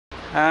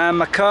And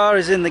my car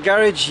is in the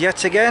garage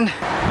yet again,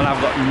 and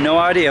I've got no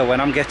idea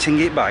when I'm getting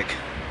it back.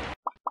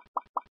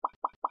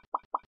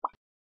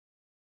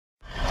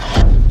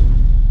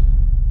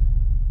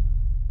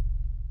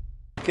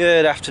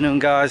 Good afternoon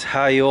guys,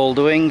 how are you all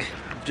doing?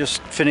 I've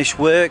just finished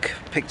work,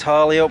 picked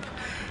Harley up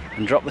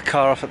and dropped the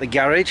car off at the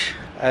garage,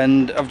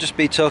 and I've just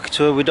been talking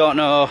to her. We don't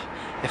know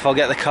if I'll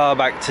get the car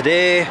back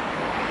today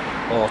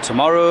or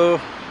tomorrow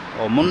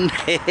or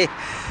Monday.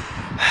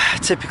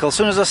 Typical, as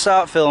soon as I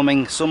start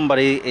filming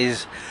somebody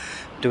is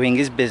doing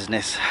his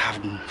business.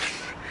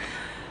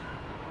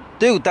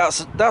 Dude,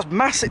 that's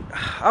massive.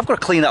 I've got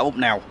to clean that up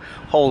now.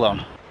 Hold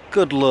on.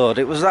 Good lord,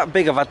 it was that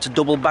big I've had to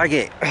double bag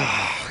it.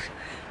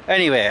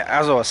 Anyway,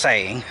 as I was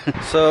saying,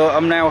 so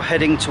I'm now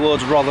heading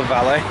towards Rother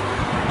Valley.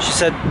 She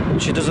said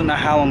she doesn't know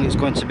how long it's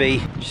going to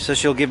be. She says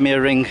she'll give me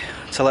a ring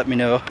to let me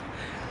know,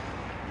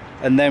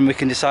 and then we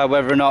can decide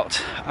whether or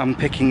not I'm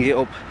picking it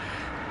up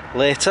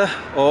later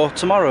or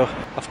tomorrow.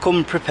 I've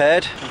come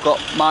prepared. I've got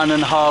mine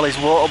and Harley's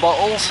water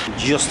bottles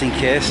just in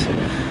case,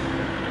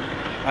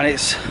 and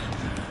it's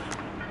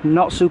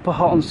not super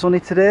hot and sunny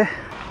today.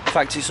 In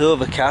fact, it's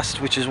overcast,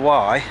 which is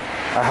why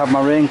I have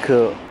my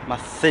raincoat, my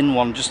thin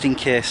one, just in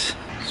case.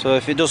 So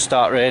if it does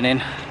start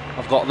raining,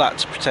 I've got that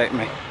to protect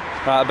me.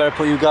 Right, I better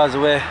put you guys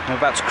away. I'm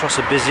about to cross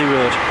a busy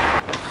road.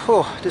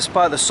 Oh,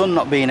 despite the sun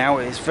not being out,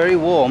 it's very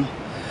warm.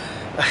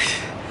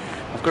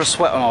 I've got a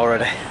sweat on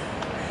already.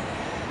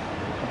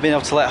 I've been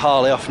able to let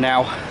Harley off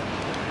now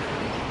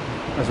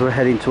as we're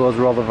heading towards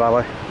Rother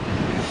Valley.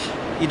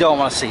 You don't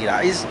want to see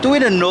that. He's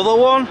doing another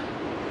one.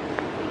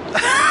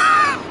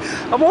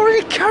 I'm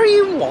already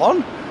carrying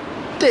one.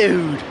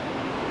 Dude.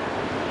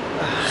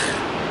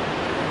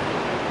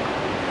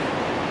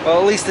 Well,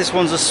 at least this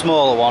one's a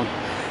smaller one.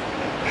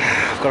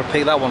 I've got to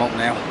pick that one up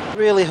now. I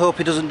really hope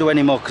he doesn't do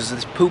any more, because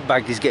this poop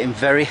bag is getting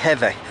very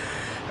heavy.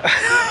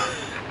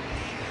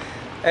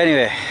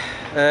 Anyway,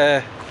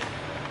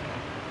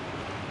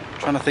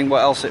 trying to think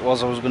what else it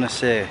was I was going to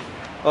say.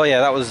 Oh yeah,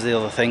 that was the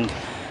other thing.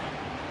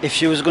 If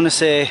she was going to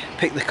say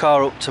pick the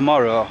car up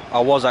tomorrow, I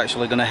was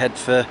actually going to head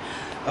for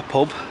a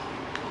pub,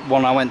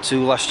 one I went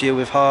to last year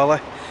with Harley,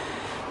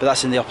 but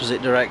that's in the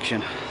opposite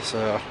direction.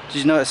 So did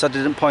you notice I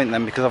didn't point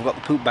then, because I've got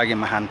the poop bag in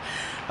my hand.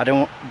 I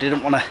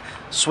didn't want to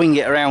swing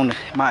it around,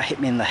 it might hit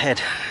me in the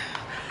head.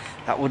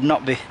 That would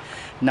not be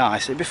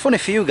nice. It'd be funny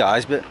for you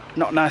guys, but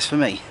not nice for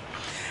me.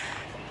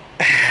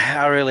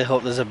 I really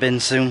hope there's a bin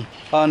soon.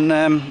 And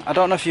I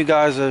don't know if you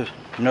guys are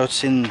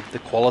noticing the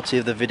quality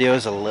of the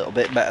videos a little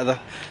bit better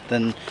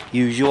than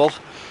usual.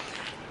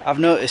 I've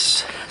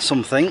noticed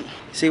something.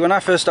 See, when I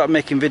first started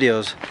making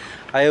videos,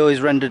 I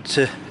always rendered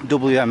to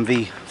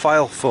WMV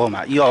file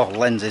format. Your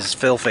lens is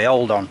filthy,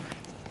 hold on.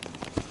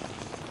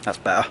 That's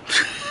better.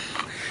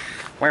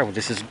 Wow,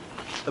 this is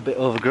a bit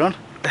overgrown.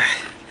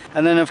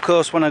 And then of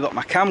course when I got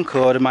my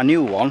camcorder, my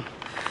new one,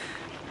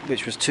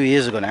 which was 2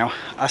 years ago now,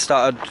 I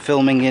started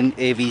filming in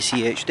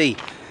AVC HD.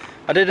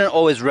 I didn't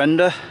always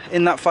render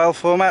in that file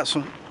format,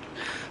 so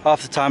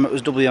half the time it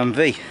was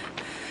WMV.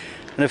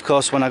 And of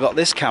course when I got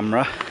this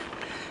camera,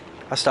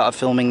 I started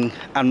filming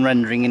and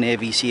rendering in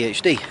AVC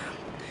HD.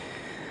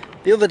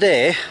 The other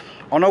day,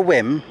 on a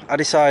whim, I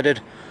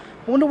decided,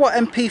 I wonder what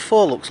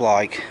MP4 looks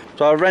like.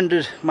 So I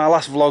rendered my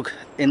last vlog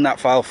in that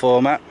file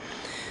format,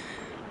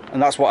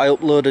 and that's what I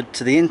uploaded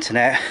to the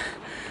internet,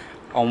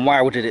 and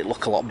wow, did it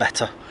look a lot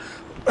better.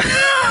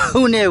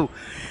 Who knew?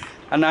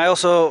 And I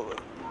also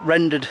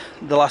rendered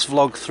the last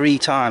vlog 3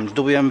 times,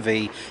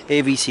 WMV,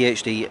 AVC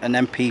HD and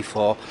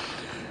MP4,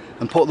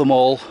 and put them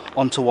all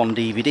onto one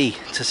DVD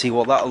to see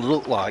what that would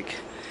look like.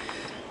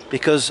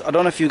 Because I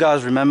don't know if you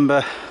guys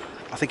remember,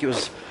 I think it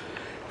was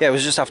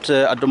just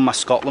after I'd done my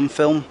Scotland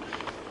film.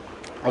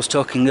 I was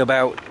talking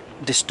about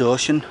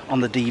distortion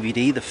on the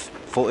DVD, the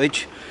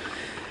footage,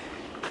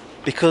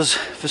 because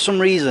for some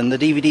reason the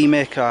DVD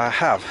maker I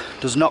have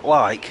does not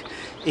like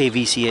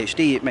AVC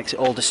HD. It makes it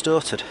all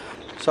distorted.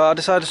 So I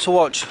decided to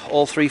watch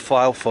all 3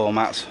 file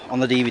formats on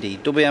the DVD.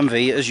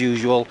 WMV as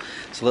usual,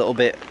 it's a little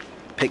bit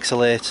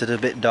pixelated, a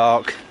bit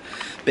dark,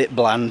 a bit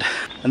bland,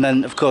 and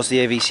then of course the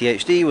AVC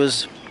HD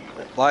was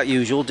like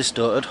usual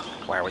distorted.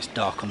 Wow, it's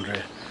dark under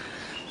here.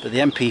 But the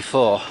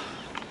MP4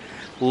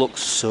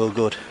 looks so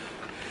good.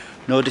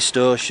 No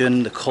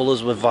distortion, the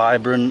colours were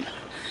vibrant,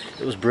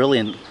 it was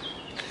brilliant.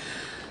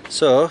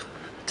 So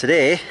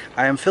today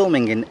I am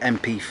filming in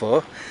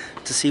MP4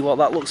 to see what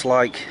that looks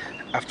like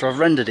after I've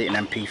rendered it in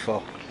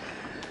MP4.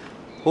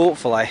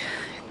 Hopefully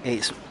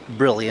it's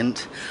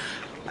brilliant,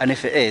 and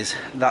if it is,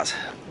 that's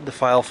the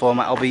file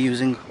format I'll be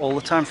using all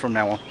the time from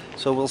now on.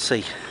 So we'll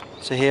see.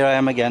 So here I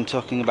am again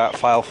talking about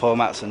file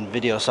formats and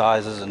video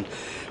sizes and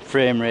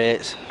frame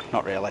rates.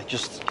 Not really,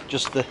 just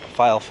the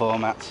file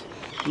formats.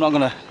 I'm not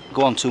going to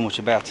go on too much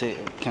about it,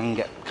 it can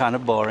get kind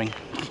of boring.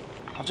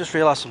 I've just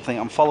realised something,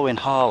 I'm following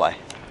Harley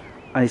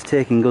and he's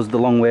taking us the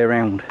long way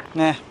around.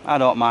 Nah, I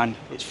don't mind,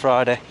 it's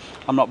Friday,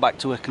 I'm not back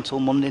to work until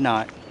Monday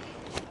night.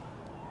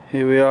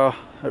 Here we are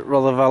at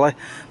Rother Valley.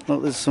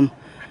 Look, there's some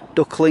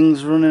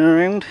ducklings running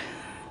around.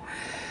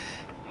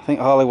 I think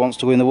Harley wants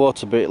to go in the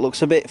water, but it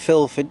looks a bit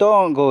filthy.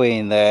 Don't go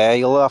in there,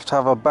 you'll have to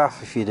have a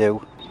bath if you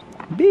do.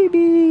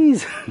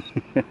 Babies!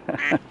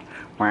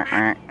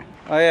 Oh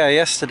yeah,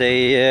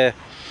 yesterday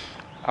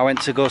I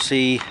went to go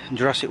see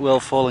Jurassic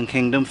World Fallen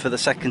Kingdom for the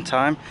second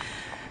time.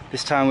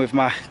 This time with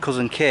my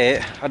cousin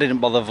Kate. I didn't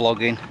bother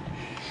vlogging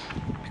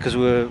because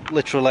we were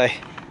literally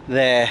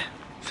there,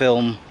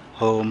 film,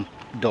 home,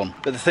 done.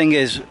 But the thing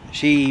is,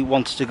 she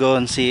wanted to go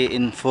and see it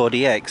in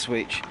 4DX,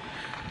 which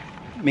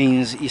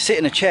means you sit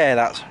in a chair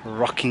that's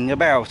rocking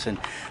about and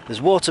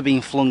there's water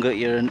being flung at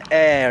you and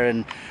air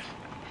and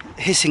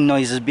hissing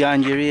noises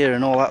behind your ear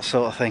and all that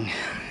sort of thing.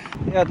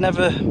 Yeah, I'd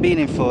never been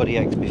in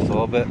 4DX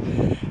before, but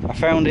I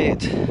found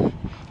it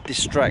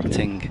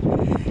distracting.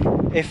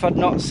 If I'd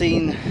not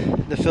seen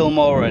the film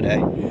already,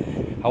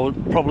 I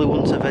probably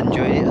wouldn't have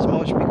enjoyed it as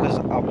much because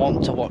I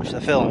want to watch the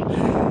film.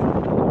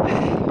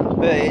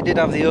 But it did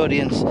have the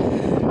audience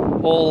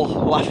all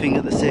laughing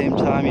at the same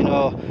time, you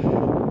know,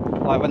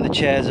 like when the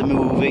chairs are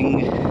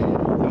moving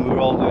and we were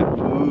all going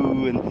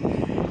ooh, and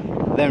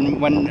then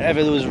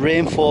whenever there was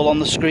rainfall on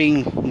the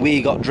screen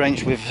we got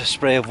drenched with a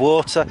spray of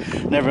water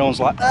and everyone's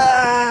like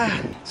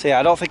ah. So yeah,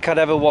 I don't think I'd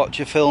ever watch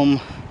a film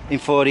in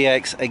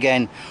 4DX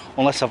again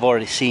unless I've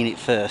already seen it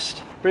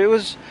first. But it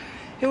was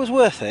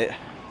worth it,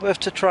 worth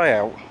to try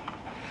out.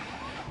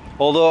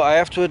 Although I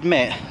have to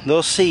admit,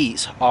 those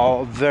seats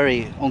are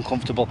very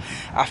uncomfortable.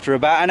 After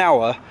about an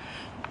hour,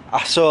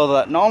 I saw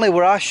that not only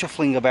were I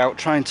shuffling about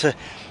trying to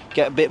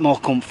get a bit more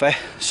comfy,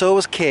 so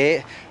was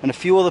Kate and a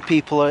few other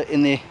people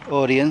in the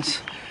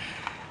audience.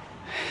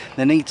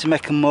 They need to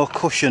make them more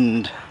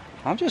cushioned.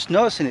 I'm just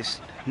noticing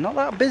it's not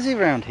that busy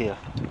around here.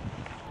 I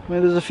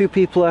mean, there's a few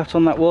people out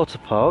on that water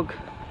park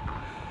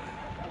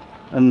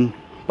and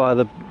by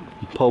the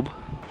pub.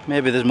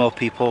 Maybe there's more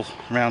people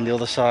around the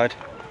other side.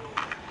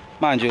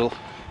 Mind you,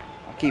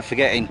 I keep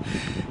forgetting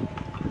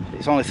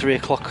it's only 3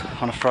 o'clock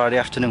on a Friday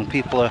afternoon.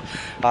 People are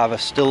either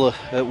still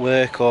at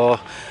work or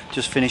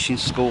just finishing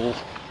school.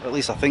 At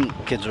least I think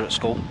kids are at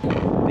school.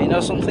 But you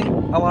know something?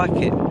 I like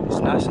it. It's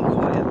nice and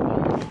quiet.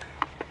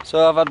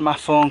 So I've had my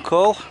phone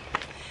call.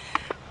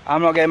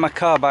 I'm not getting my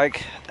car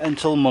back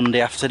until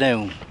Monday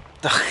afternoon.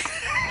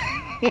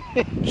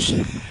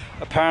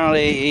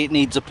 Apparently it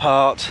needs a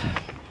part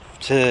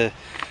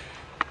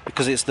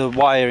because it's the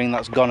wiring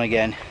that's gone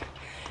again.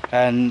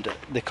 And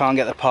they can't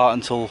get the part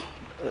until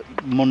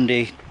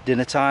Monday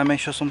dinner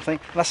time-ish or something.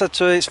 And I said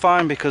to her it's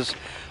fine because,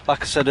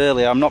 like I said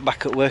earlier, I'm not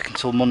back at work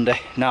until Monday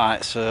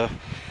night, so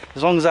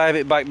as long as I have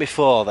it back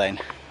before then.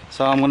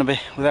 So I'm going to be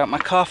without my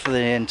car for the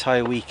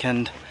entire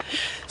weekend.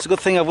 It's a good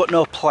thing I've got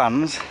no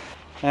plans.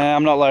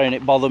 I'm not letting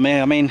it bother me.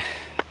 I mean,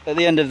 at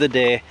the end of the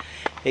day,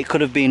 it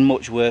could have been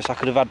much worse. I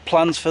could have had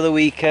plans for the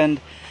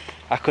weekend.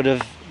 I could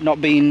have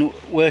not been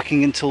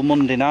working until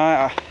Monday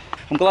night.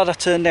 I'm glad I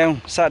turned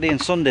down Saturday and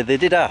Sunday. They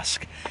did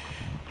ask.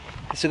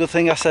 It's a good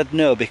thing I said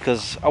no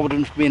because I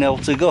wouldn't have been able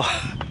to go.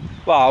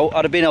 Well,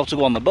 I'd have been able to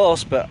go on the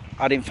bus, but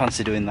I didn't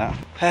fancy doing that.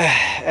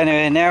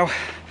 Anyway, now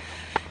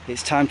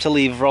it's time to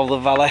leave Rother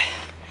Valley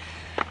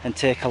and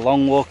take a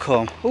long walk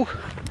home. Ooh,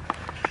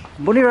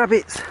 bunny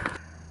rabbits.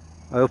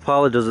 I hope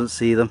Harley doesn't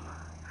see them.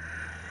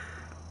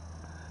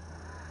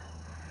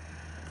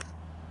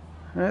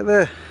 Right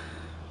there.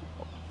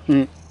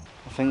 I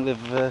think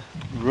they've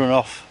run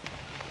off.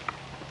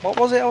 What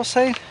was it I was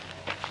saying?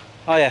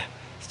 Oh yeah,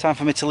 it's time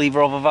for me to leave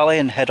Rother Valley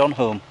and head on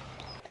home.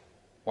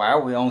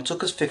 Wow, it only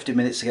took us 50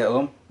 minutes to get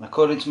home.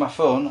 According to my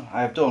phone,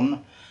 I have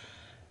done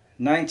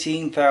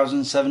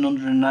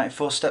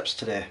 19,794 steps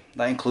today.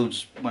 That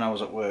includes when I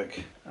was at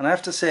work. And I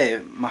have to say,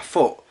 my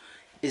foot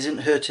isn't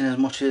hurting as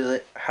much as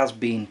it has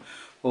been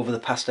over the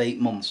past 8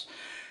 months.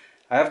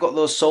 I have got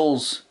those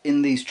soles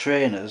in these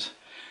trainers,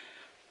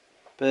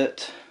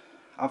 but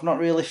I've not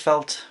really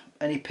felt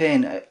any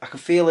pain. I can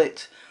feel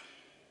it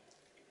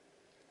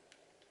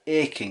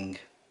aching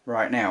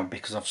right now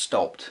because I've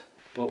stopped,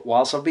 but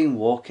whilst I've been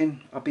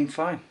walking I've been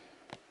fine.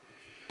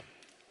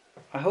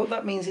 I hope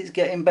that means it's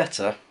getting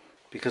better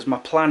because my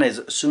plan is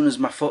as soon as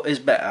my foot is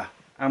better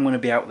I'm going to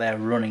be out there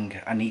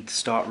running. I need to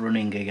start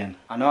running again.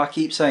 I know I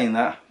keep saying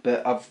that,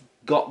 but I've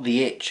got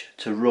the itch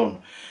to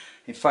run.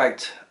 In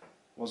fact,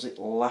 was it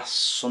last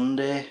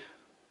Sunday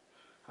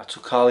I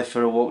took Harley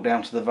for a walk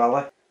down to the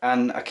valley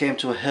and I came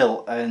to a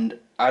hill and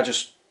I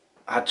just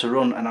had to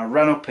run and I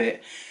ran up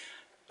it.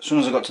 As soon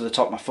as I got to the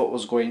top, my foot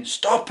was going,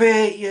 "Stop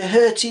it, you're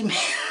hurting me."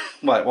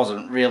 Well, it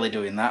wasn't really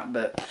doing that,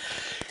 but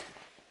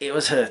it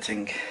was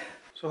hurting.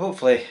 So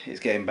hopefully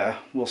it's getting better,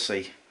 we'll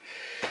see.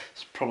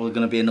 It's probably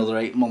going to be another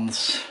 8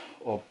 months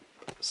or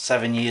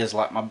 7 years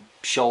like my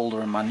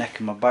shoulder and my neck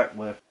and my back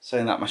were.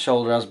 Saying that, my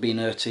shoulder has been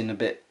hurting a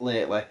bit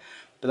lately,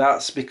 but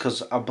that's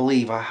because I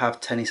believe I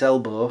have tennis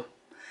elbow.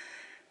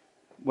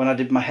 When I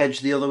did my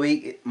hedge the other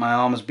week, my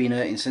arm has been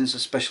hurting since,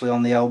 especially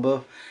on the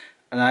elbow.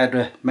 And I had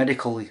a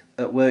medical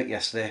at work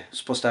yesterday,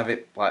 supposed to have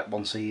it like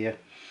once a year.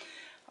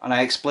 And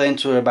I explained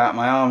to her about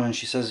my arm and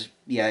she says,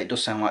 yeah, it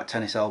does sound like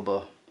tennis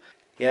elbow.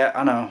 Yeah,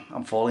 I know,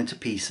 I'm falling to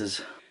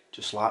pieces,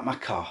 just like my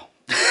car.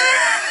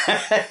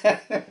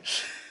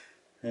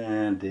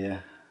 Oh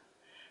dear.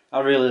 I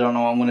really don't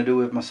know what I'm going to do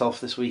with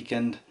myself this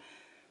weekend.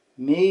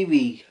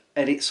 Maybe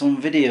edit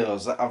some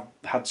videos that I've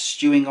had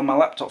stewing on my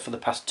laptop for the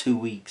past 2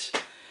 weeks.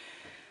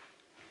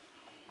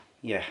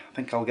 Yeah, I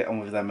think I'll get on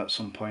with them at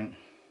some point.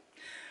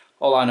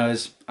 All I know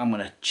is I'm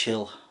going to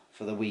chill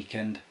for the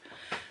weekend.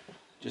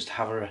 Just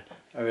have a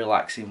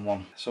relaxing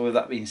one. So with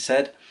that being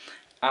said,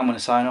 I'm going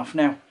to sign off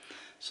now.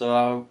 So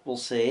I will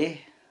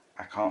say,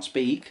 I can't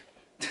speak.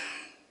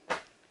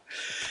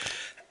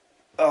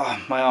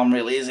 Oh, my arm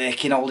really is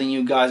aching holding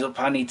you guys up.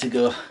 I need to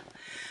go.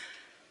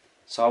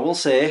 So I will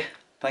say,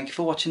 thank you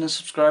for watching and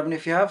subscribing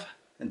if you have.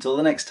 Until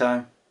the next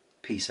time,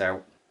 peace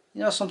out.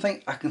 You know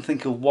something? I can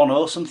think of one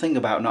awesome thing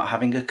about not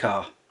having a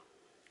car.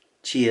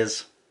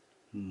 Cheers.